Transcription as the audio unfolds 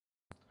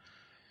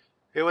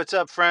Hey, what's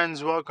up,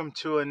 friends? Welcome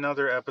to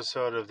another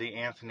episode of the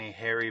Anthony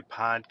Harry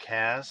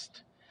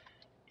podcast.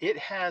 It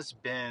has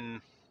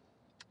been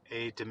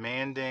a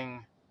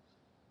demanding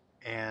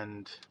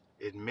and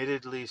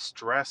admittedly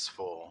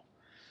stressful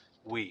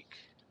week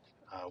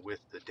with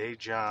the day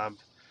job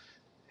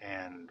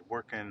and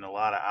working a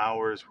lot of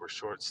hours. We're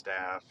short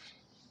staffed.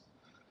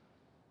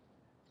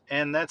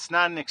 And that's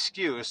not an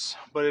excuse,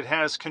 but it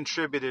has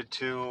contributed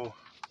to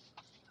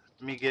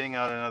me getting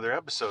out another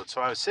episode.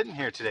 So I was sitting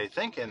here today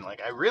thinking,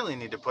 I really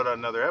need to put out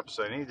another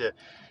episode. I need to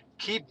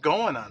keep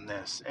going on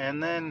this.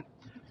 And then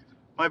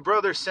my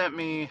brother sent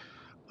me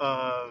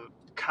a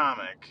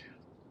comic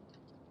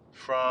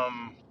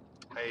from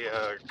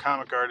a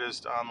comic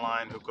artist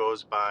online who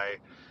goes by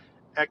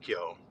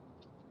Ekyo.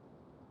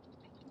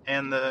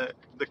 And the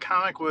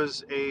comic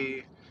was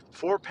a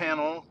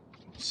 4-panel,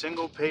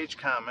 single-page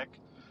comic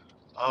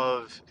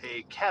of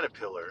a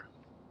caterpillar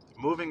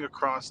moving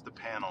across the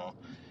panel.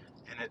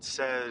 And it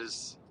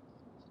says,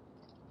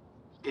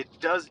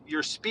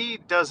 your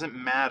speed doesn't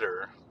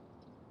matter.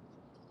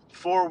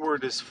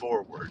 Forward is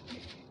forward.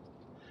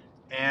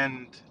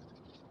 And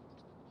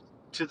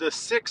to the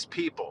 6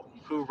 people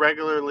who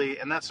regularly,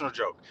 and that's no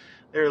joke,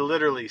 there are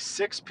literally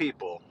 6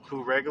 people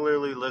who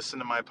regularly listen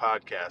to my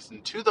podcast.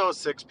 And to those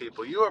 6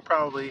 people, you are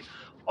probably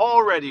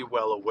already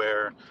well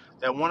aware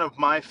that one of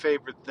my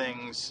favorite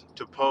things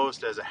to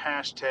post as a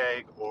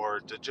hashtag or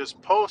to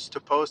just post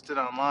it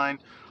online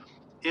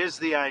is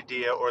the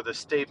idea or the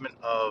statement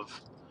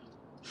of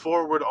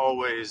forward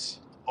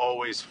always,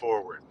 always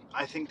forward.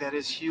 I think that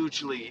is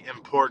hugely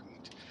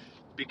important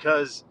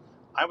because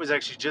I was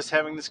actually just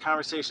having this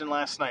conversation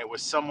last night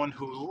with someone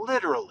who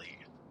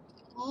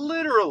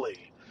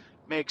literally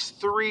makes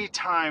 3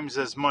 times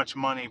as much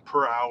money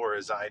per hour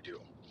as I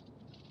do.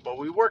 But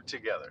we work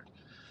together.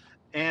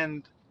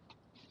 And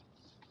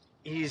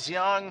he's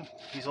young,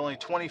 he's only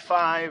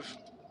 25,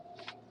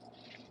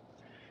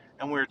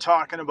 and we were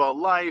talking about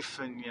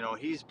life, and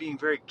he's being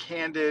very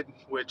candid,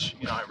 which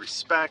I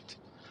respect,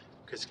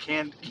 because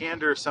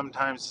candor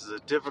sometimes is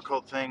a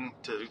difficult thing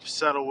to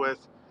settle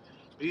with.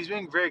 But he's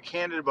being very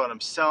candid about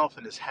himself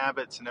and his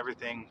habits and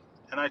everything.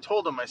 And I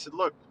told him, I said,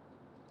 look,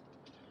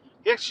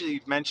 he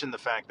actually mentioned the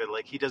fact that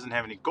he doesn't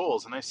have any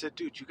goals. And I said,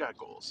 dude, you got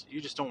goals.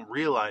 You just don't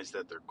realize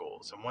that they're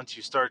goals. And once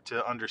you start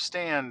to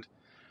understand,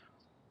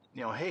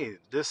 hey,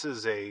 this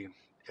is a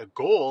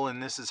goal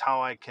and this is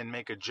how I can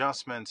make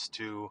adjustments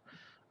to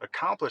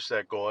accomplish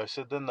that goal. I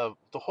said, then the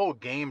whole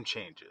game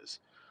changes.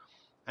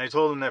 And I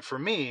told him that for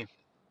me,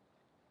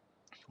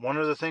 one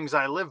of the things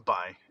I live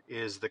by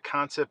is the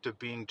concept of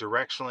being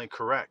directionally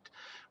correct,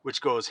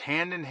 which goes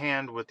hand in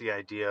hand with the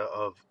idea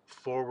of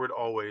forward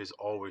always,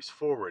 always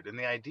forward. And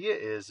the idea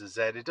is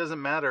that it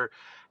doesn't matter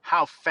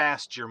how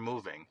fast you're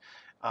moving.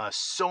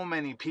 So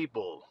many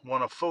people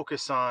want to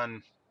focus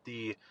on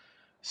the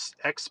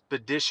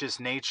expeditious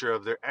nature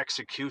of their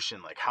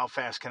execution. Like, how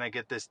fast can I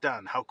get this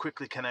done? How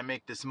quickly can I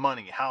make this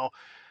money? How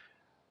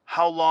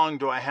long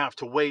do I have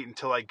to wait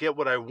until I get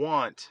what I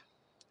want?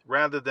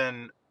 Rather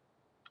than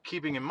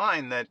keeping in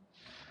mind that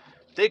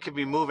they could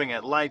be moving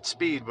at light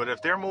speed, but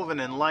if they're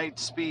moving in light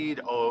speed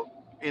or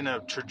in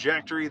a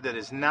trajectory that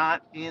is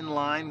not in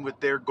line with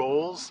their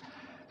goals,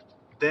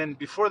 then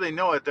before they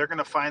know it, they're going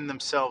to find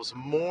themselves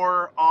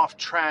more off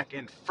track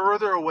and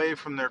further away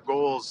from their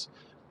goals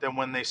than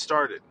when they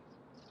started.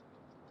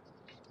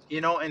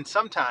 And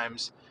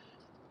sometimes,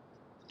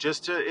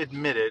 just to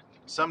admit it,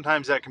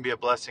 sometimes that can be a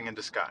blessing in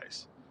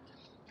disguise.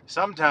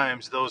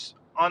 Sometimes those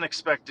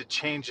unexpected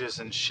changes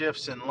and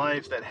shifts in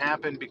life that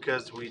happen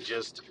because we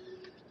just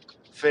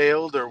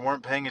failed or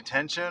weren't paying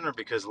attention or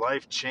because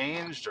life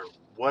changed or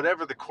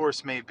whatever the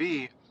course may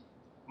be,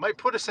 might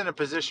put us in a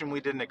position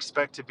we didn't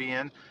expect to be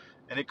in.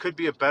 And it could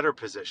be a better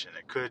position.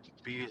 It could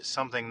be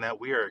something that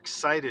we are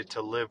excited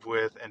to live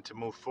with and to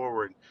move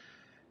forward.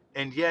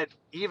 And yet,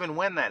 even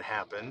when that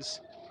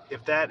happens,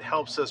 if that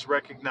helps us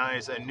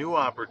recognize a new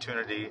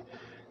opportunity,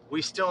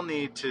 we still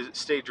need to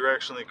stay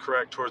directionally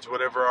correct towards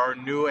whatever our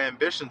new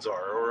ambitions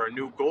are or our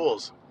new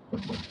goals.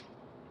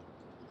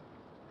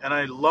 And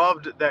I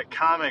loved that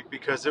comic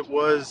because it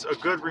was a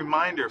good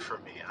reminder for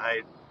me.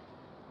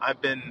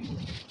 I've been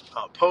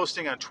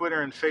posting on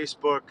Twitter and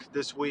Facebook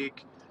this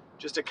week,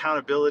 just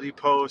accountability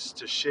posts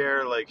to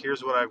share,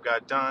 here's what I've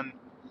got done.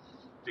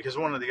 Because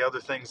one of the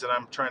other things that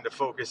I'm trying to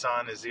focus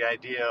on is the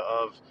idea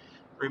of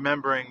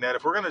remembering that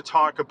if we're going to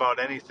talk about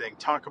anything,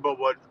 talk about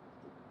what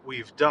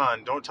we've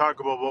done. Don't talk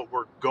about what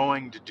we're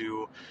going to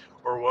do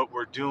or what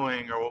we're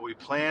doing or what we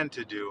plan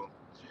to do.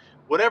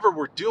 Whatever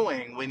we're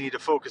doing, we need to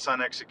focus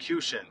on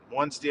execution.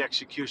 Once the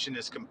execution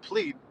is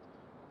complete,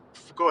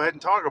 go ahead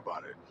and talk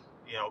about it,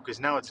 because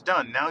now it's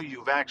done. Now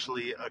you've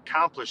actually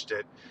accomplished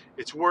it.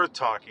 It's worth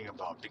talking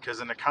about because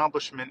an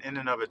accomplishment in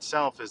and of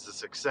itself is a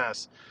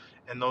success,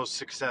 and those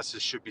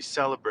successes should be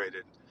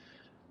celebrated.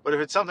 But if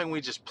it's something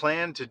we just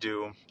plan to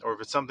do, or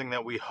if it's something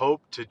that we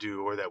hope to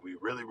do, or that we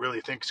really,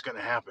 really think is going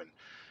to happen,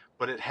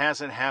 but it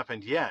hasn't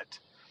happened yet,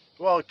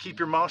 well, keep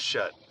your mouth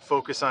shut.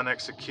 Focus on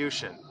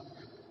execution.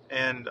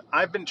 And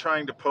I've been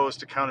trying to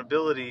post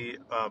accountability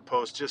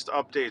posts, just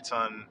updates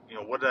on,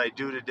 what did I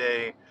do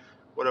today?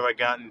 What have I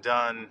gotten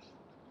done?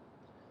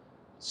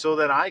 So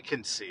that I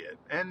can see it.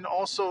 And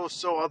also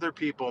so other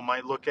people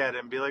might look at it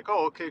and be like,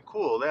 oh, okay,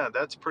 cool. Yeah,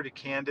 that's pretty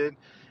candid.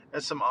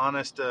 That's some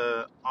honest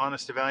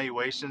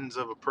evaluations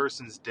of a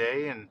person's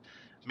day. And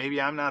maybe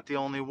I'm not the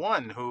only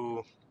one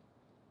who,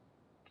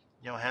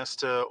 has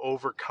to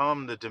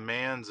overcome the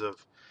demands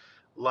of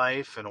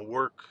life and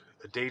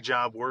a day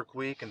job work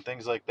week and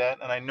things like that.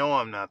 And I know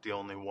I'm not the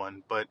only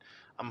one, but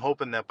I'm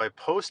hoping that by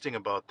posting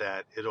about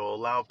that, it'll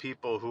allow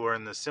people who are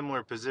in the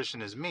similar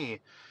position as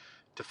me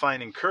to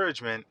find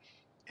encouragement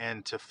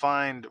and to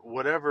find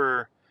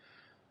whatever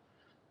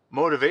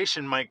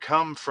motivation might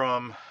come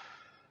from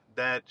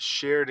that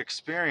shared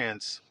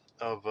experience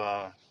of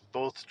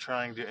both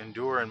trying to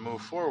endure and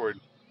move forward.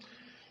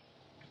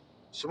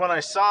 So when I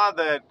saw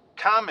that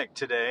comic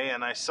today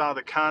and I saw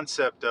the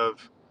concept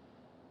of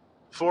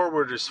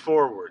forward is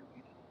forward,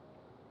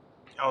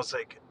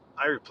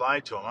 I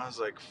replied to him. I was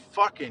like,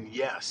 fucking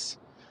yes.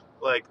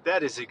 Like,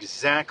 that is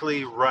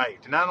exactly right.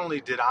 Not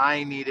only did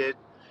I need it,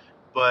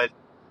 but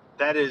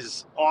that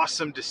is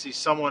awesome to see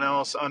someone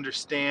else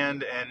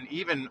understand and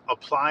even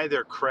apply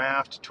their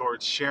craft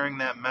towards sharing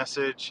that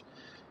message.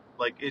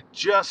 Like, it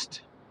just,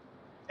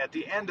 at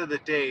the end of the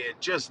day, it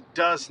just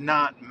does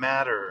not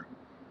matter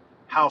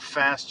how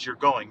fast you're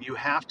going. You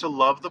have to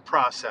love the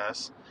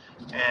process,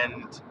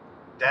 and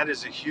that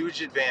is a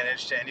huge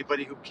advantage to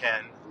anybody who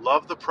can.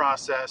 Love the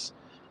process,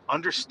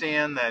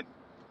 understand that,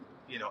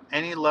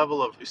 any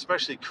level of,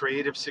 especially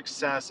creative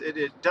success,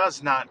 it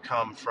does not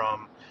come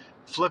from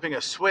flipping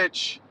a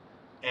switch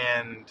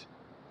and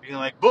being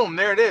like, boom,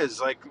 there it is.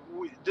 Like,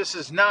 this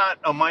is not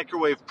a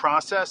microwave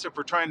process. If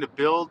we're trying to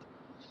build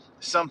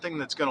something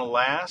that's going to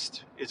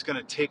last, it's going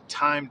to take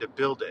time to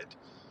build it.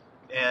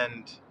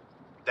 And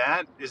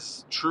that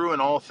is true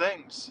in all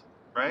things,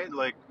 right?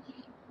 Like,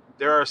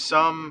 there are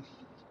some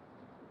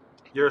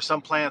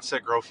plants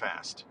that grow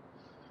fast.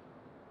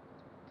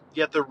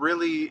 Yet the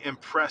really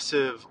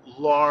impressive,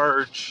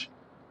 large,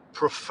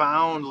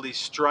 profoundly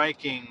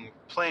striking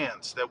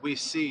plants that we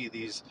see,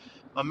 these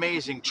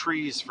amazing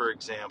trees, for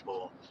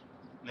example,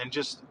 and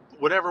just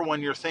whatever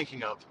one you're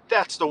thinking of,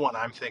 that's the one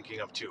I'm thinking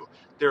of too.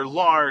 They're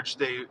large,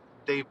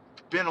 they've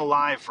been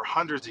alive for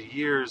hundreds of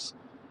years.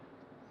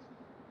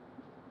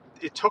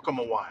 It took them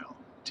a while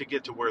to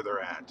get to where they're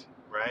at,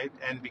 right?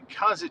 And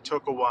because it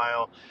took a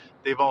while,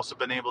 they've also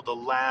been able to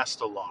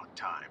last a long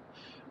time.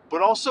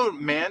 But also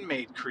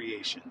man-made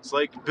creations,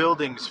 like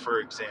buildings,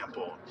 for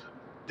example.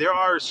 There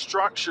are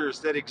structures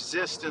that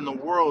exist in the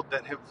world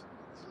that have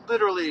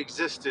literally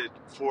existed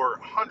for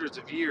hundreds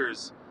of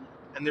years,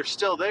 and they're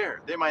still there.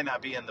 They might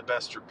not be in the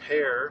best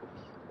repair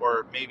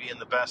or maybe in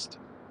the best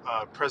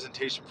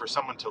presentation for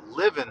someone to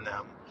live in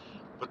them,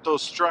 but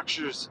those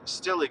structures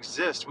still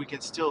exist. We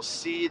can still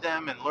see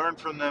them and learn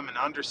from them and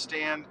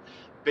understand,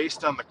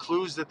 based on the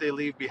clues that they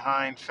leave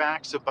behind,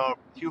 facts about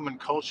human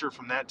culture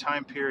from that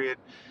time period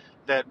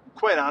that,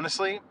 quite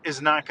honestly,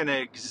 is not going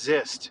to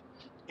exist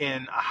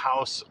in a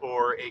house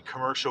or a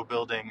commercial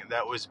building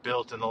that was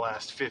built in the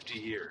last 50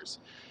 years.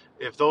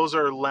 If those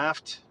are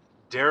left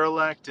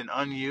derelict and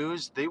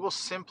unused, they will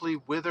simply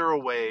wither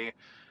away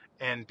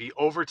and be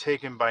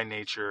overtaken by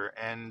nature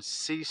and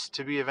cease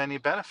to be of any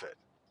benefit.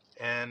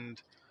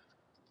 And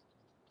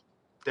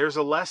there's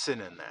a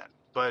lesson in that.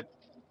 But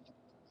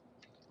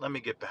let me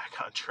get back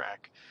on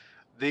track.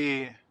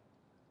 The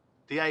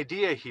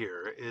idea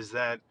here is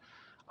that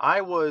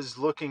I was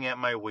looking at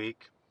my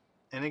week,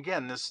 and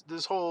again,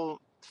 this whole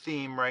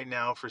theme right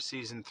now for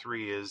season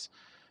 3 is,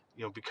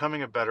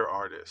 becoming a better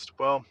artist.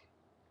 Well,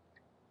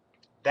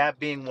 that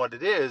being what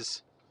it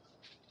is,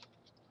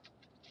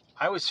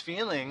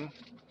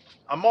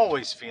 I'm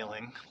always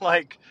feeling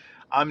like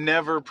I'm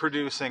never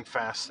producing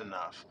fast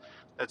enough.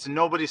 That's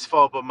nobody's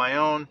fault but my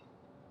own.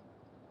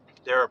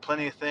 There are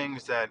plenty of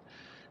things that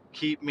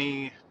keep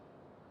me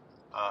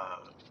uh,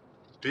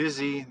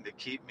 busy, that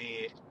keep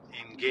me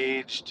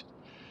engaged.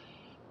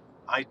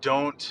 I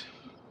don't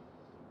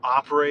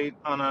operate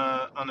on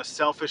a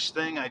selfish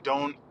thing. I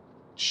don't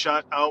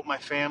shut out my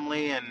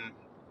family and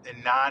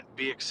not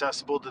be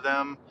accessible to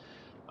them.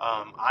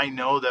 I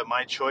know that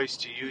my choice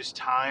to use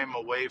time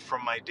away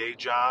from my day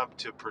job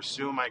to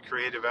pursue my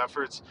creative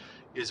efforts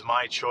is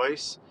my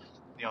choice.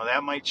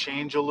 That might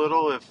change a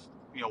little if,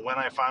 when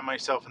I find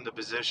myself in the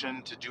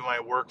position to do my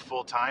work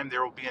full time,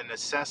 there will be a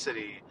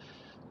necessity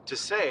to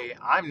say,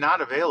 I'm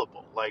not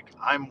available, like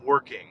I'm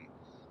working.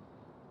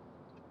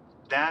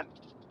 That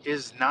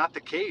is not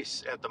the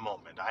case at the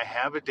moment. I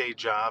have a day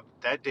job.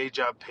 That day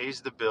job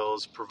pays the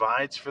bills,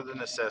 provides for the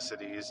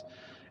necessities.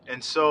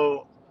 And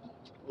so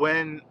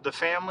when the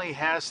family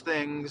has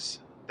things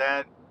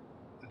that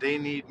they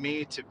need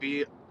me to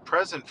be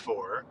present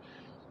for,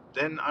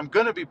 then I'm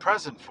going to be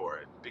present for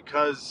it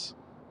because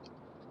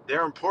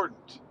they're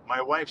important.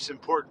 My wife's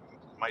important.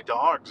 My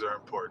dogs are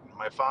important.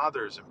 My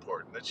father's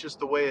important. That's just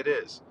the way it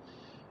is.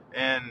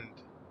 And,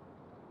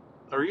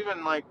 or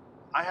even like,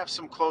 I have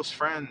some close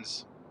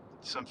friends,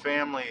 some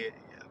family,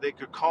 they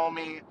could call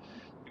me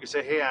You can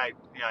say, hey, I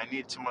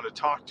need someone to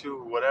talk to,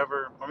 or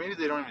whatever. Or maybe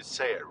they don't even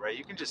say it, right?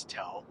 You can just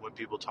tell when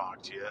people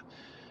talk to you.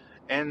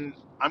 And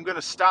I'm going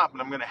to stop and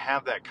I'm going to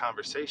have that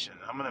conversation.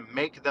 I'm going to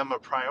make them a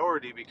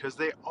priority because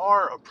they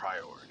are a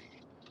priority.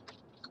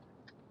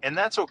 And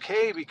that's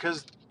okay,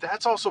 because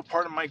that's also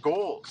part of my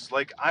goals.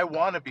 Like, I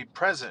want to be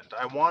present.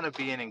 I want to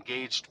be an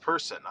engaged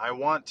person. I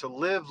want to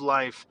live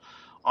life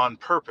on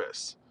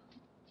purpose.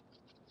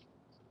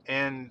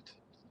 And,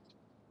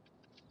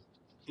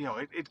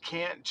 it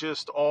can't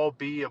just all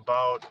be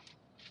about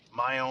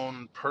my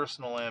own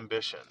personal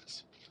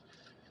ambitions.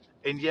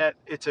 And yet,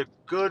 it's a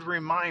good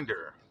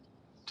reminder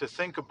to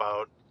think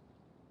about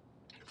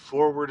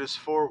forward is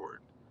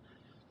forward.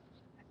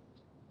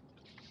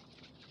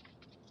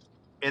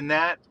 And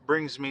that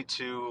brings me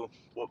to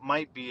what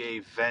might be a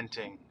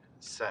venting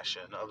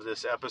session of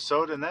this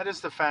episode, and that is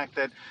the fact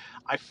that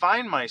I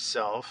find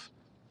myself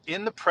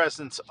in the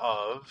presence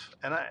of,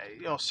 and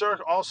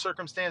all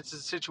circumstances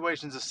and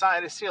situations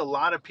aside, I see a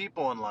lot of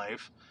people in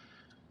life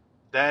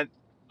that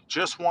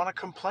just want to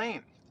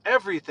complain.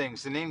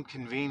 Everything's an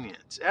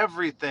inconvenience.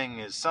 Everything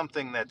is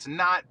something that's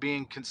not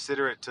being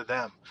considerate to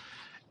them.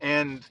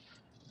 And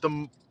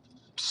the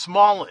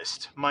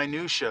smallest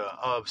minutia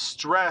of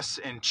stress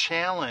and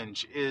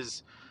challenge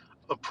is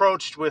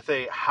approached with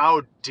a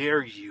how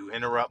dare you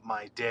interrupt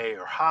my day,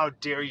 or how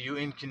dare you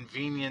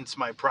inconvenience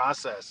my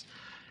process.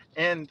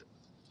 And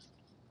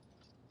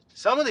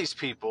some of these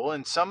people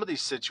in some of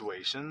these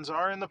situations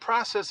are in the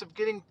process of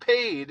getting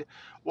paid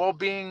while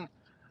being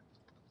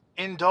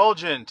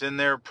indulgent in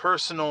their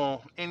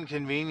personal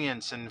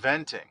inconvenience and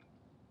venting.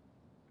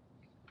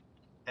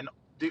 And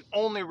the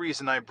only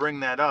reason I bring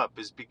that up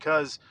is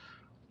because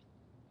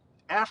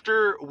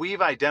after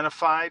we've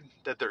identified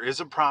that there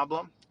is a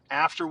problem,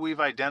 after we've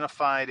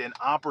identified an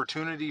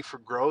opportunity for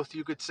growth,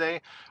 you could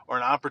say, or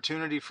an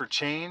opportunity for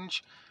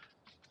change,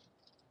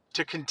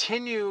 to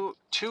continue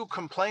to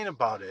complain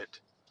about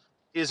it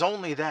is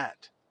only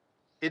that.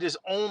 It is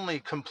only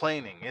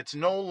complaining. It's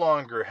no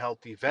longer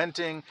healthy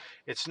venting.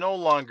 It's no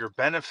longer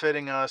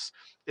benefiting us.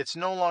 It's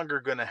no longer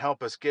going to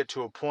help us get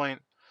to a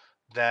point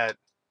that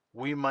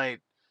we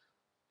might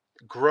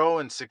grow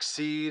and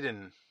succeed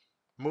and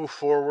move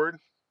forward.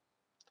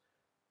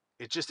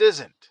 It just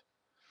isn't.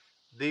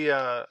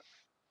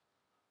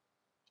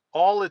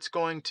 All it's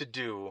going to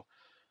do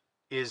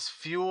is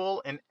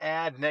fuel and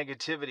add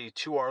negativity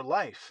to our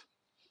life.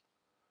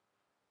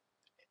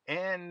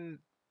 And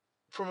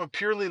from a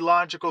purely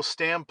logical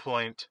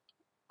standpoint,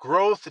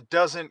 growth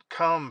doesn't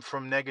come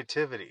from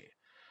negativity.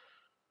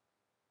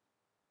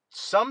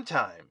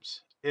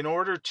 Sometimes, in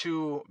order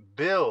to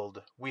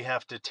build, we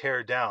have to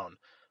tear down.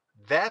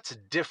 That's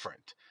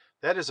different.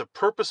 That is a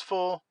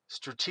purposeful,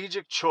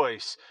 strategic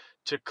choice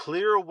to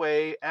clear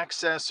away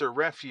excess or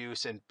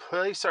refuse and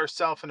place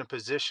ourselves in a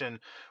position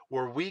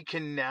where we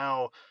can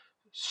now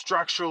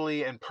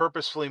structurally and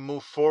purposefully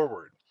move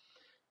forward.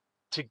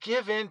 To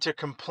give in to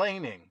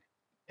complaining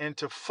and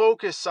to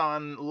focus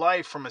on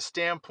life from a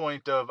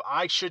standpoint of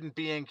I shouldn't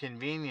be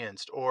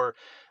inconvenienced, or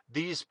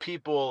these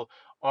people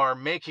are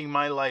making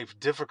my life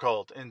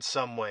difficult in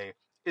some way,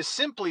 is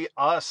simply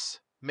us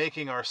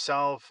making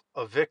ourselves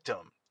a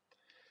victim.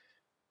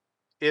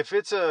 If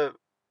it's a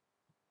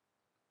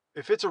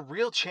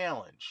real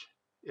challenge,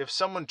 if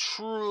someone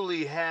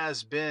truly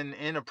has been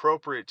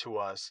inappropriate to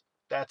us,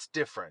 that's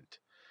different.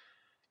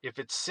 If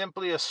it's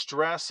simply a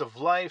stress of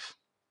life,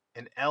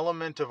 an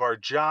element of our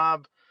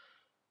job,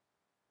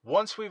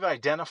 once we've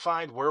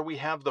identified where we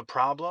have the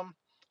problem,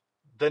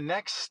 the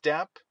next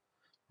step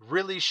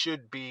really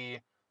should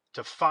be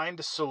to find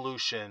a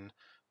solution,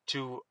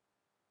 to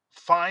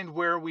find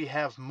where we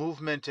have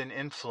movement and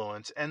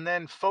influence, and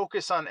then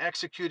focus on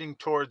executing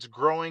towards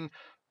growing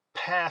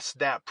past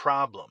that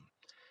problem.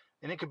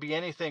 And it could be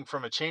anything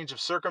from a change of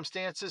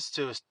circumstances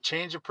to a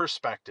change of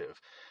perspective.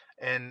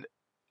 And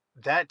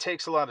that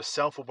takes a lot of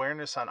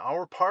self-awareness on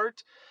our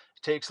part.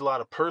 It takes a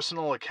lot of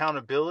personal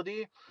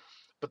accountability,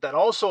 but that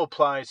also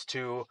applies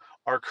to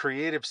our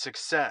creative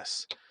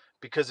success.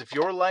 Because if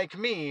you're like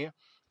me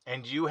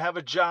and you have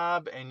a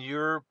job and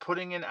you're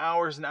putting in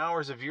hours and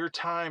hours of your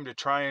time to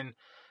try and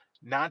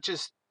not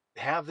just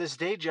have this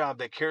day job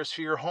that cares for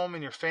your home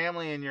and your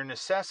family and your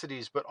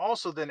necessities, but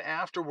also then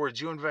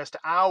afterwards you invest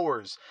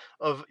hours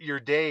of your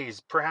days,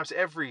 perhaps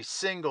every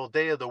single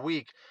day of the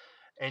week,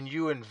 and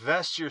you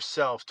invest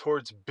yourself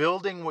towards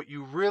building what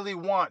you really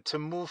want to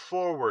move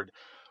forward.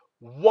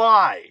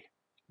 Why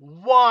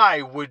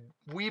would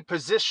we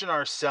position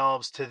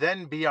ourselves to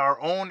then be our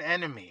own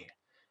enemy,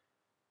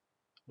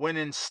 when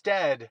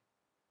instead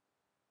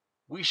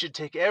we should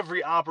take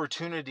every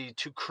opportunity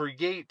to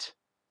create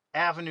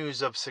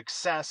avenues of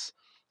success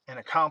and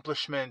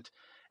accomplishment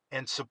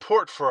and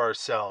support for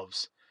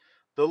ourselves?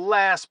 The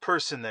last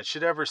person that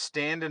should ever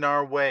stand in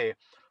our way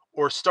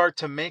or start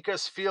to make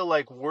us feel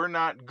like we're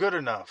not good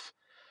enough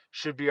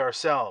should be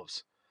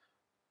ourselves.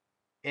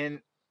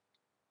 And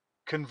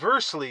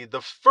conversely,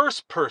 the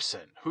first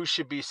person who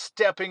should be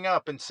stepping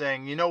up and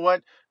saying, you know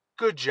what,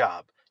 good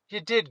job,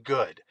 you did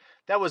good.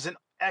 That was an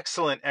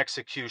excellent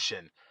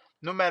execution.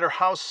 no matter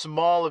how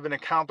small of an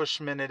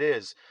accomplishment it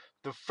is.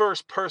 The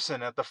first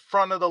person at the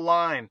front of the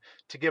line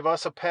to give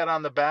us a pat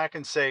on the back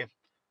and say,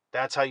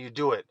 that's how you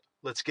do it,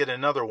 let's get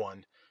another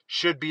one,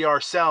 should be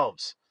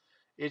ourselves.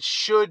 It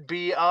should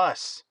be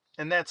us.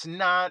 And that's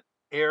not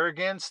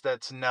arrogance.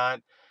 That's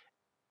not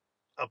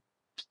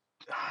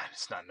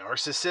it's not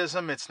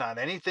narcissism. It's not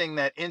anything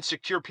that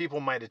insecure people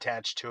might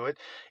attach to it.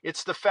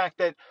 It's the fact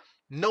that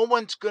no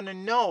one's going to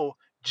know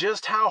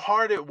just how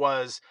hard it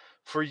was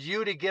for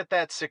you to get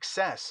that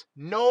success.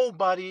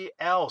 Nobody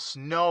else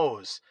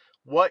knows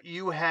what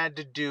you had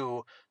to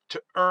do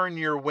to earn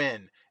your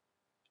win.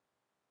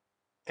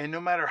 And no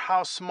matter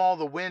how small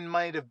the win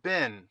might have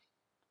been,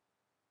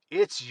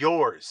 it's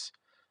yours.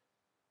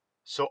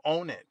 So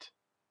own it.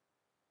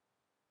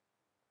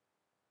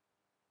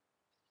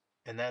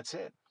 And that's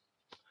it.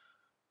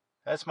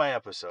 That's my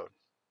episode.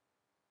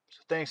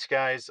 So thanks,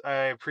 guys. I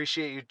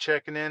appreciate you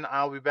checking in.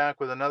 I'll be back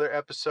with another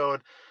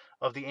episode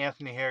of the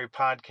Anthony Harry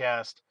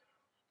podcast.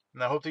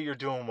 And I hope that you're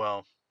doing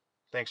well.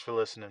 Thanks for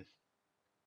listening.